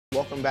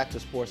Welcome back to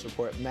Sports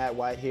Report. Matt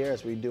White here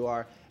as we do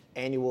our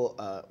annual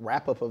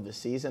wrap-up of the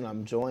season.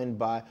 I'm joined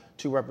by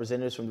two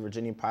representatives from the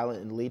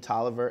Virginian-Pilot and Lee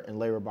Tolliver and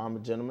Larry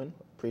Rubama. Gentlemen,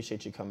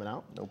 appreciate you coming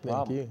out. No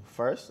problem. Thank you.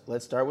 First,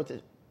 let's start with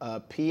the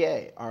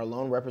PA, our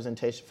lone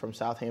representation from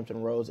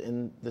Southampton Rose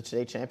in the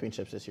state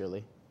championships this year,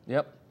 Lee.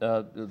 Yep.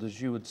 As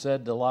you had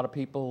said, a lot of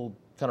people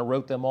kind of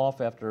wrote them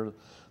off after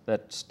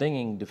that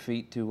stinging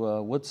defeat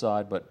to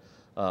Woodside, but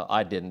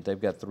I didn't.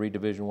 They've got 3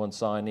 Division I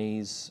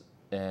signees,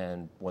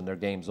 and when their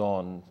game's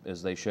on,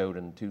 as they showed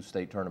in 2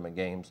 state tournament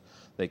games,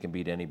 they can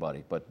beat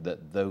anybody. But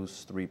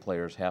those 3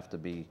 players have to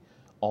be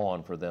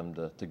on for them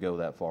to go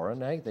that far.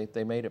 And hey,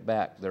 they made it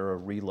back. They're a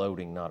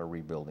reloading, not a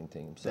rebuilding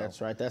team. So. That's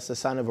right. That's the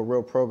sign of a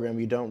real program.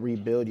 You don't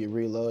rebuild, you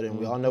reload. And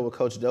we all know with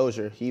Coach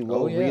Dozier, he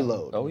will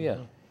reload. Oh, yeah.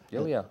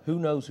 Oh, yeah. Who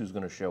knows who's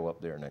going to show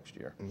up there next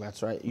year?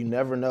 That's right. You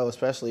never know,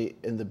 especially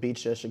in the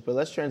Beach District. But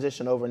let's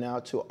transition over now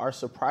to our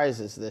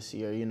surprises this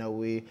year. You know,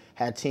 we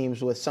had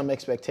teams with some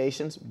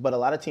expectations, but a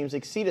lot of teams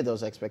exceeded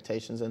those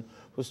expectations. And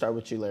we'll start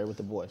with you, Larry, with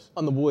the boys.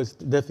 On the boys,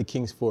 definitely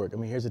Kings Fork. I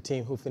mean, here's a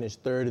team who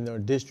finished 3rd in their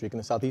district, in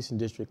the Southeastern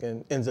District,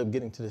 and ends up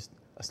getting to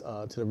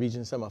the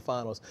region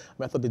semifinals. I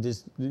mean, I thought they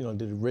just, did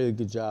a really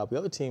good job. The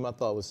other team I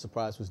thought was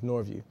surprised was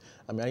Norview.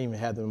 I mean, I even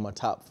had them in my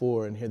top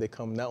 4, and here they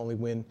come, not only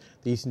win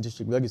the Eastern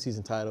District regular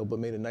season title, but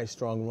made a nice,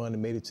 strong run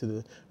and made it to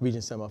the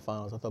region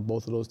semifinals. I thought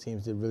both of those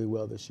teams did really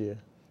well this year.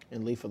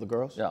 And Lee, for the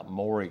girls? Yeah,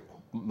 Maury,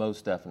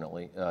 most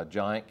definitely.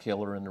 Giant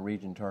killer in the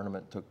region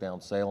tournament, took down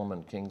Salem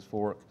and Kings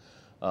Fork.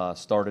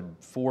 Started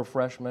 4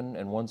 freshmen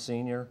and 1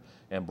 senior,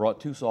 and brought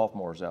 2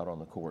 sophomores out on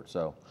the court.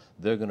 So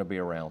they're going to be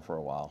around for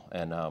a while,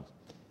 and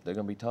they're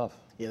going to be tough.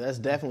 Yeah, that's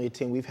definitely a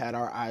team we've had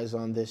our eyes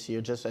on this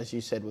year. Just as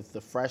you said, with the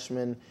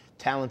freshman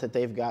talent that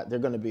they've got, they're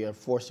going to be a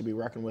force to be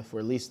reckoned with for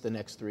at least the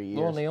next 3 years.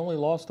 Well, and they only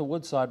lost to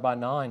Woodside by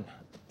 9,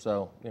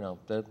 so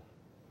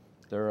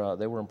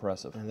they were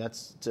impressive. And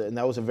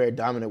that was a very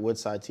dominant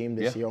Woodside team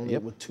this year, only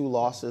with 2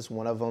 losses.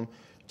 One of them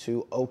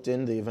to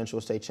Oakton, the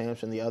eventual state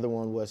champs, and the other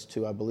one was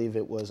to, I believe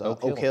it was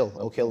Oak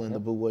Hill in the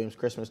Boo Williams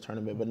Christmas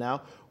tournament. But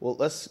now, well,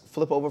 let's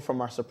flip over from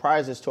our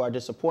surprises to our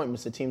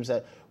disappointments, the teams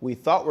that we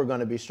thought were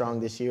going to be strong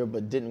this year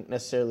but didn't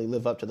necessarily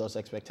live up to those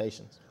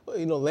expectations. Well,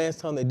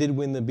 last time they did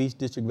win the Beach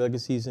District regular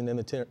season and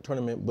the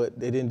tournament, but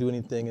they didn't do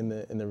anything in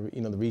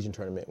the region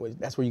tournament.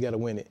 That's where you got to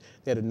win it.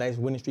 They had a nice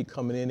winning streak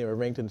coming in. They were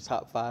ranked in the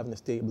top 5 in the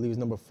state. I believe it was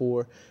number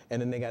 4,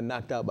 and then they got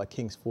knocked out by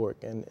Kings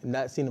Fork. And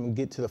not seeing them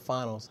get to the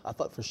finals, I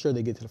thought for sure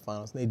they'd get to the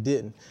finals, and they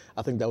didn't.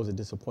 I think that was a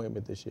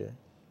disappointment this year.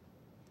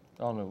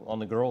 On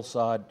the girls'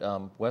 side,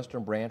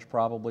 Western Branch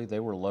probably, they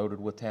were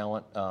loaded with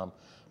talent.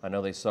 I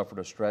know they suffered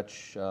a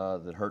stretch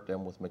that hurt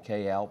them with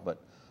McKay out,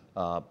 but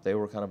they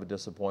were kind of a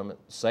disappointment.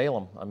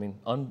 Salem, I mean,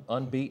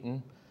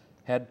 unbeaten,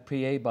 had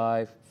PA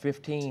by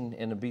 15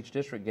 in the Beach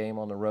District game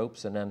on the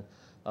ropes, and then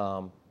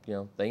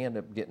they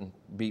ended up getting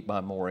beat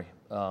by Maury.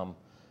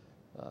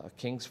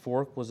 Kings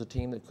Fork was a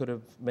team that could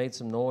have made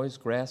some noise.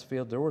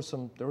 Grassfield, there were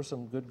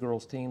some good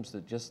girls teams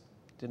that just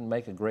didn't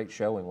make a great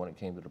showing when it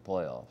came to the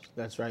playoffs.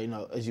 That's right.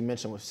 As you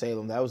mentioned with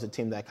Salem, that was a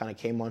team that kind of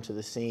came onto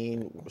the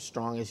scene,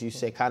 strong, as you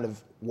say, kind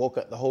of woke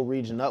up the whole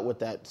region up with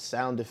that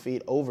sound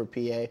defeat over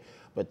PA,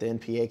 but then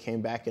PA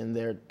came back in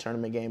their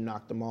tournament game,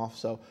 knocked them off.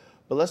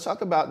 But let's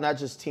talk about not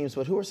just teams,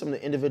 but who are some of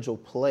the individual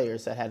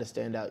players that had a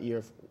standout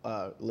year,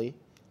 Lee?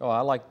 Oh,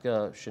 I like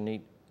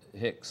Shanique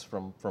Hicks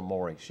from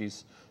Maury.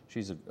 She's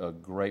a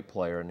great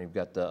player, and you've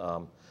got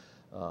the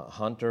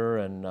Hunter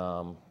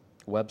and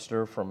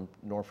Webster from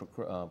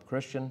Norfolk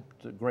Christian,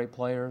 great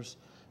players.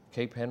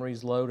 Cape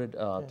Henry's loaded.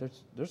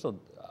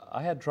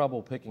 I had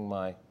trouble picking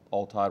my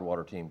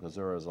all-Tidewater team because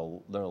there are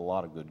a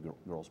lot of good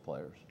girls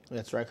players.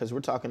 That's right, because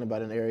we're talking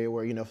about an area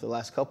where, for the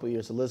last couple of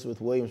years, Elizabeth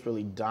Williams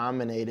really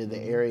dominated the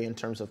area in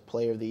terms of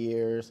player of the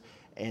years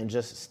and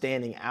just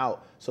standing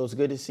out. So it's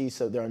good to see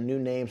there are new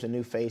names and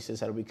new faces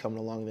that will be coming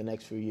along in the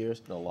next few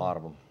years. A lot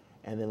of them.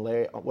 And then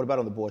Larry, what about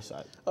on the boys'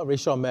 side?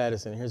 Rayshawn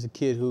Madison. Here's a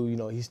kid who,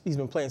 he's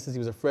been playing since he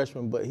was a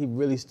freshman, but he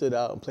really stood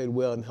out and played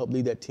well and helped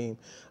lead that team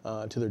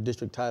to their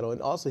district title.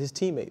 And also his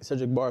teammate,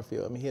 Cedric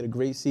Barfield. I mean, he had a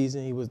great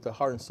season. He was the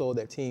heart and soul of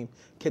that team,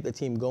 kept the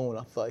team going.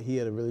 I thought he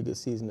had a really good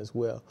season as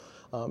well.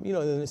 In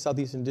the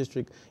Southeastern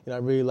District, I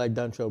really like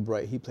Dontrell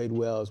Bright. He played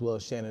well as well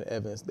as Shannon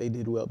Evans. They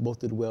did well, both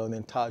did well. And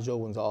then Taj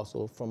Owens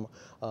also from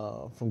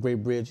Great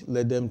Bridge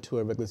led them to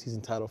a regular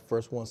season title,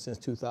 first one since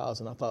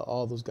 2000. I thought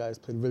all those guys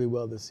played really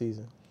well this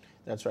season.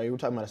 That's right. You were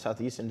talking about a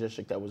Southeastern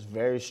District that was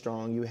very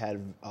strong. You had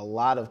a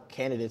lot of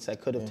candidates that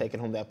could have taken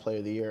home that Player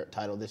of the Year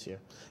title this year.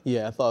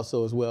 Yeah, I thought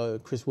so as well.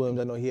 Chris Williams,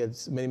 I know he had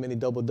many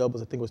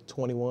double-doubles. I think it was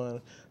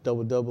 21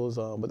 double-doubles.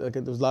 But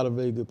there was a lot of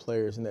really good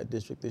players in that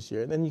district this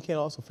year. And then you can't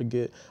also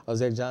forget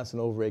Zach Johnson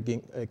over at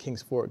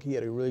Kings Fork. He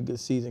had a really good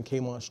season,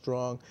 came on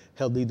strong,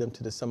 helped lead them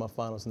to the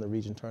semifinals in the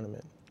region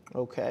tournament.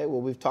 Okay,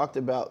 well, we've talked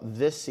about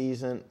this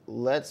season.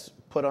 Let's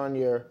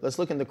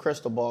look in the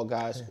crystal ball,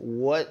 guys.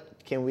 What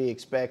can we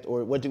expect,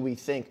 or what do we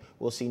think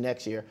we'll see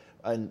next year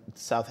in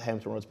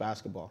Southampton Rose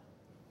basketball?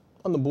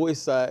 On the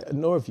boys' side,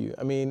 Northview,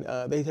 I mean,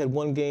 they had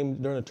one game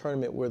during a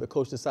tournament where the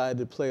coach decided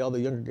to play all the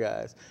younger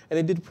guys, and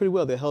they did pretty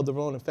well. They held their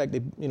own. In fact, they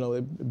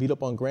beat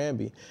up on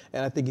Granby,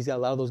 and I think he's got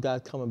a lot of those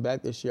guys coming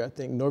back this year. I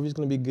think Northview's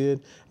going to be good,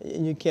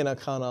 and you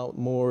cannot count out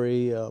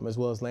Maury as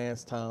well as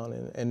Lancetown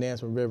and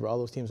Nansemond River. All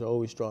those teams are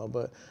always strong,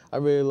 but I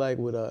really like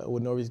what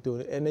Northview's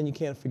doing. And then you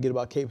can't forget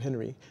about Cape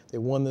Henry. They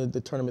won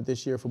the tournament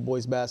this year for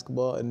boys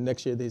basketball, and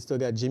next year they still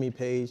got Jimmy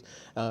Page,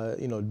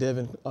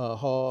 Devin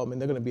Hall. I mean,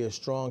 they're going to be a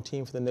strong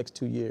team for the next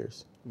 2 years.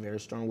 Very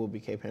strong will be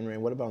Cape Henry.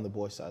 And what about on the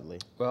boys' side, Lee?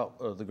 Well,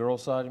 the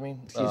girls' side, you mean?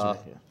 Excuse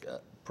me. Yeah.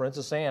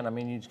 Princess Anne, I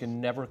mean, you can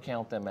never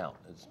count them out.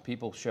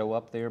 People show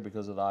up there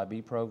because of the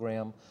IB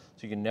program,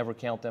 so you can never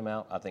count them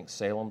out. I think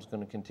Salem's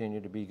going to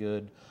continue to be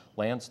good.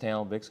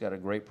 Lansdowne, Vic's got a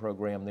great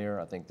program there.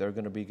 I think they're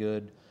going to be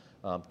good.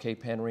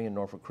 Cape Henry and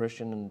Norfolk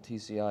Christian and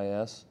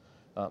TCIS.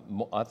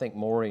 I think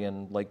Maury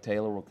and Lake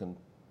Taylor will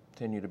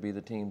continue to be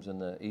the teams in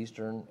the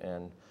Eastern,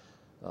 and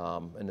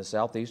in the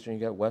Southeastern, you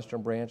got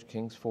Western Branch,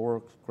 Kings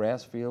Fork,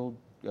 Grassfield.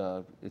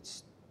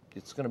 It's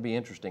going to be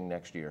interesting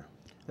next year.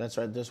 That's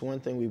right. There's one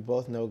thing we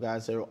both know,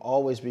 guys. There will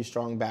always be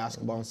strong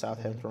basketball in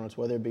South Hampton,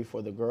 whether it be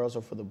for the girls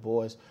or for the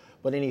boys.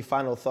 But any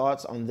final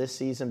thoughts on this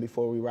season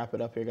before we wrap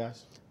it up here,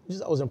 guys?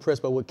 I was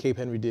impressed by what Cape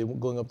Henry did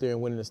going up there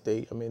and winning the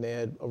state. I mean, they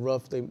had a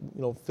rough, they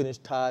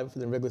finished tied for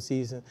the regular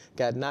season,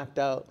 got knocked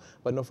out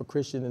by Norfolk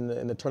Christian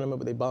in the tournament,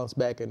 but they bounced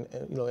back and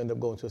ended up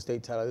going to a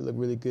state title. They look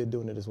really good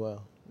doing it as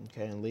well.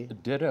 Okay, and Lee?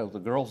 Ditto. The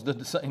girls did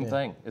the same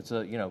thing. It's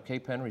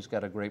Cape Henry's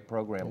got a great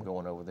program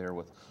going over there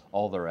with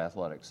all their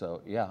athletics.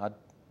 So, yeah,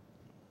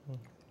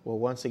 Well,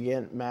 once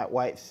again, Matt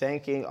White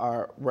thanking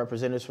our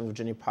representatives from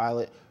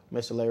Virginia-Pilot,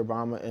 Mr. Larry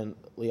Rubama and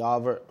Lee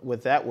Oliver.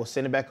 With that, we'll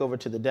send it back over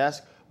to the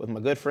desk with my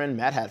good friend,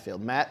 Matt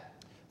Hatfield. Matt?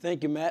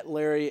 Thank you, Matt,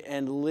 Larry,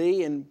 and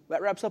Lee. And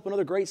that wraps up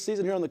another great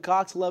season here on the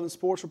Cox 11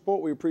 Sports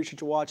Report. We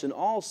appreciate you watching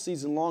all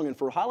season long. And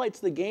for highlights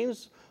of the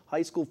games,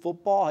 high school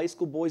football, high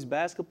school boys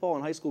basketball,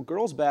 and high school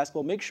girls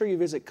basketball, make sure you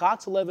visit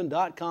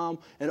cox11.com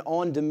and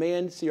on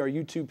demand, see our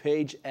YouTube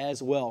page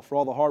as well. For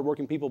all the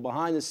hardworking people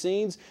behind the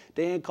scenes,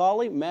 Dan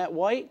Cawley, Matt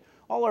White,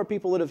 all our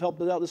people that have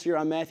helped us out this year,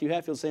 I'm Matthew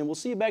Hatfield saying we'll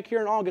see you back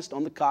here in August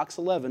on the Cox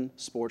 11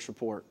 Sports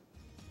Report.